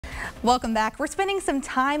Welcome back. We're spending some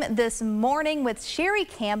time this morning with Sherry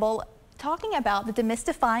Campbell talking about the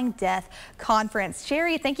Demystifying Death Conference.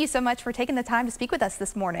 Sherry, thank you so much for taking the time to speak with us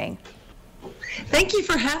this morning. Thank you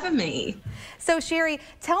for having me. So Sherry,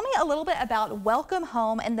 tell me a little bit about Welcome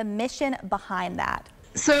Home and the mission behind that.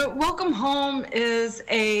 So Welcome Home is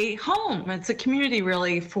a home. It's a community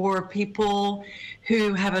really for people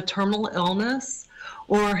who have a terminal illness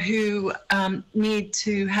or who need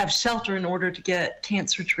to have shelter in order to get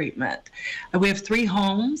cancer treatment. We have 3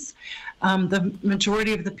 homes. The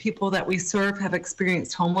majority of the people that we serve have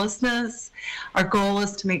experienced homelessness. Our goal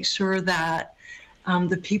is to make sure that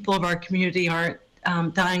the people of our community aren't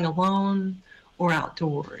dying alone or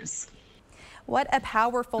outdoors. What a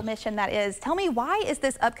powerful mission that is. Tell me, why is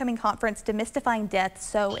this upcoming conference, Demystifying Death,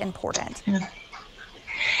 so important?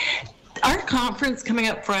 Our conference coming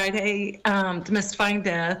up Friday, Demystifying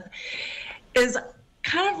Death, is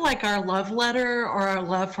kind of like our love letter or our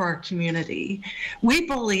love for our community. We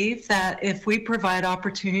believe that if we provide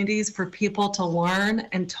opportunities for people to learn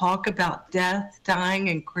and talk about death, dying,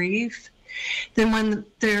 and grief, then when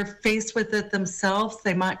they're faced with it themselves,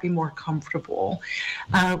 they might be more comfortable.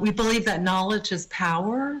 We believe that knowledge is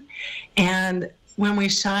power, and when we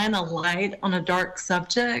shine a light on a dark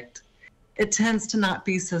subject, it tends to not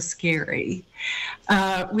be so scary.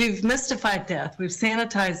 We've mystified death, we've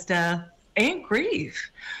sanitized death and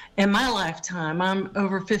grief in my lifetime. I'm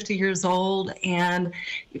over 50 years old, and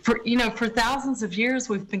for thousands of years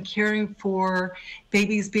we've been caring for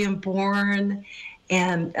babies being born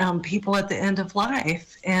and people at the end of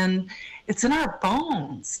life. And it's in our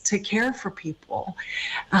bones to care for people.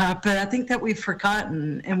 But I think that we've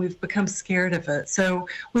forgotten and we've become scared of it. So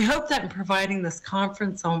we hope that in providing this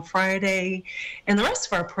conference on Friday and the rest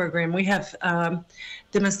of our program, we have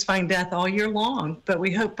Demystifying Death all year long, but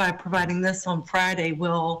we hope by providing this on Friday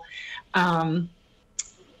will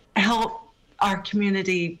help our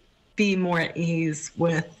community be more at ease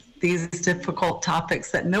with these difficult topics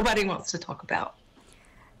that nobody wants to talk about.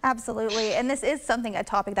 Absolutely, and this is a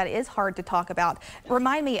topic that is hard to talk about.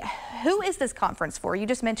 Remind me, who is this conference for? You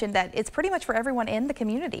just mentioned that it's pretty much for everyone in the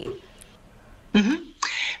community. Mm-hmm.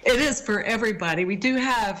 It is for everybody. We do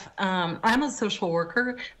have, I'm a social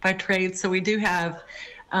worker by trade, so we do have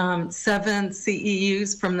 7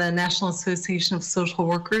 CEUs from the National Association of Social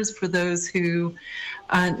Workers for those who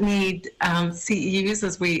need CEUs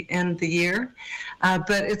as we end the year.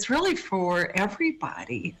 But it's really for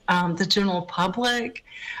everybody, the general public,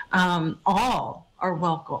 all are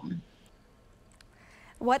welcome.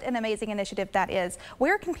 What an amazing initiative that is.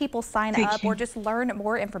 Where can people sign up or just learn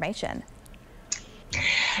more information?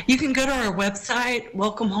 You can go to our website,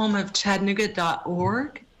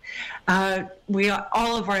 welcomehomeofchattanooga.org.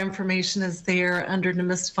 All of our information is there under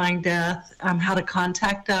Demystifying Death, how to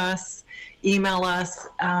contact us, email us.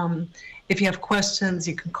 If you have questions,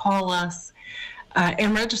 you can call us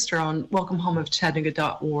and register on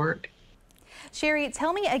welcomehomeofchattanooga.org. Sherry,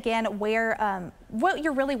 tell me again what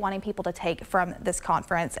you're really wanting people to take from this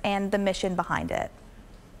conference and the mission behind it.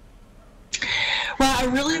 Well, I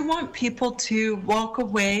really want people to walk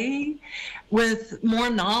away with more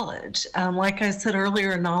knowledge. Like I said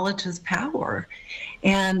earlier, knowledge is power.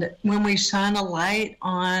 And when we shine a light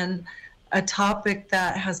on a topic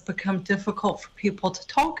that has become difficult for people to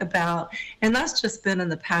talk about, and that's just been in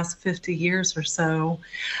the past 50 years or so,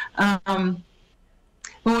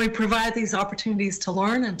 when we provide these opportunities to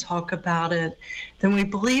learn and talk about it, then we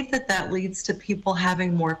believe that that leads to people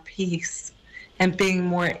having more peace and being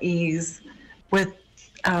more at ease with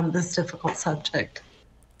this difficult subject.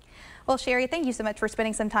 Well, Sherry, thank you so much for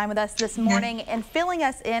spending some time with us this morning and filling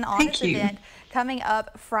us in on this event coming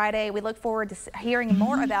up Friday. We look forward to hearing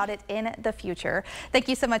more about it in the future. Thank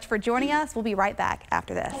you so much for joining us. We'll be right back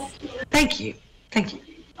after this. Thank you. Thank you.